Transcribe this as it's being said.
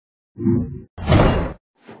You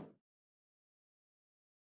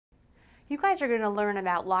guys are going to learn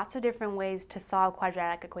about lots of different ways to solve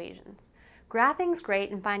quadratic equations. Graphing's great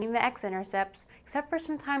in finding the x-intercepts, except for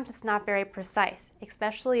sometimes it's not very precise,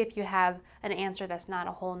 especially if you have an answer that's not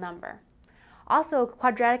a whole number. Also,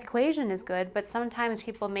 quadratic equation is good, but sometimes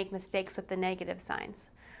people make mistakes with the negative signs.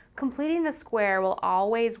 Completing the square will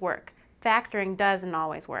always work. Factoring doesn't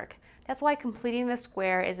always work. That's why completing the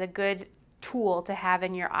square is a good tool to have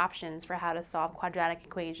in your options for how to solve quadratic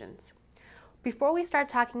equations. Before we start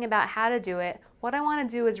talking about how to do it, what I want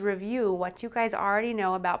to do is review what you guys already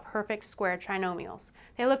know about perfect square trinomials.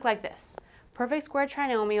 They look like this. Perfect square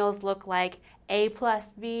trinomials look like a plus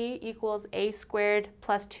b equals a squared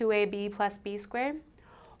plus 2ab plus b squared,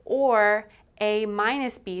 or a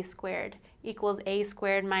minus b squared equals a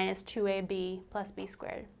squared minus 2ab plus b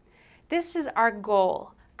squared. This is our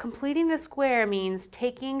goal. Completing the square means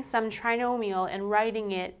taking some trinomial and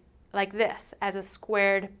writing it like this as a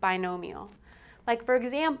squared binomial. Like for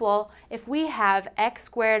example, if we have x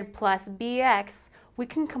squared plus bx, we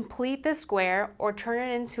can complete the square or turn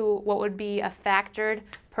it into what would be a factored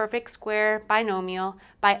perfect square binomial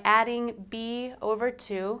by adding b over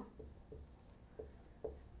 2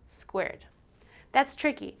 squared. That's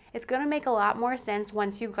tricky. It's going to make a lot more sense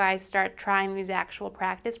once you guys start trying these actual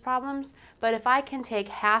practice problems, but if I can take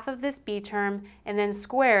half of this b term and then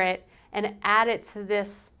square it and add it to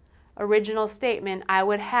this original statement, I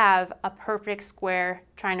would have a perfect square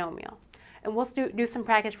trinomial. And we'll do some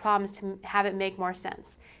practice problems to have it make more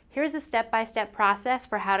sense. Here's the step-by-step process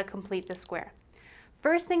for how to complete the square.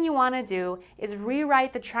 First thing you want to do is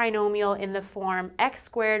rewrite the trinomial in the form x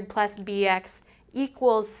squared plus bx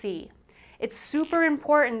equals c. It's super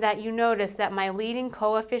important that you notice that my leading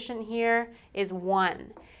coefficient here is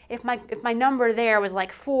 1. If my number there was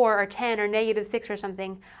like 4 or 10 or -6 or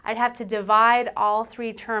something, I'd have to divide all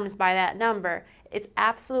three terms by that number. It's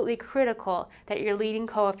absolutely critical that your leading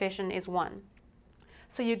coefficient is 1.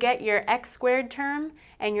 So you get your x squared term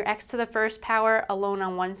and your x to the first power alone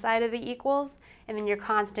on one side of the equals, and then your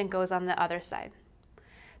constant goes on the other side.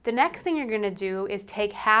 The next thing you're going to do is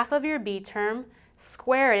take half of your b term,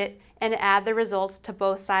 square it, and add the results to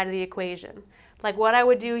both sides of the equation. Like what I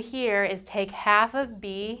would do here is take half of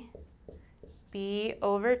b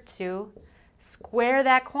over 2, square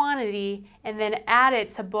that quantity, and then add it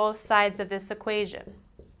to both sides of this equation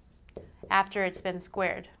after it's been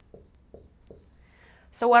squared.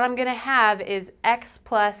 So what I'm going to have is x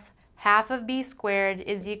plus half of b squared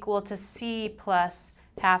is equal to c plus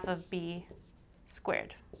half of b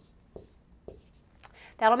squared.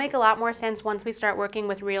 That'll make a lot more sense once we start working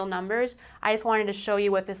with real numbers. I just wanted to show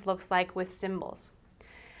you what this looks like with symbols.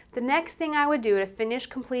 The next thing I would do to finish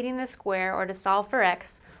completing the square or to solve for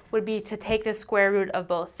x would be to take the square root of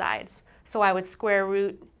both sides. So I would square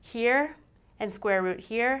root here and square root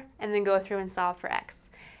here and then go through and solve for x.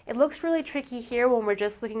 It looks really tricky here when we're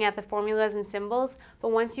just looking at the formulas and symbols,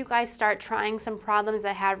 but once you guys start trying some problems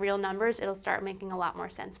that have real numbers, it'll start making a lot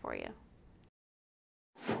more sense for you.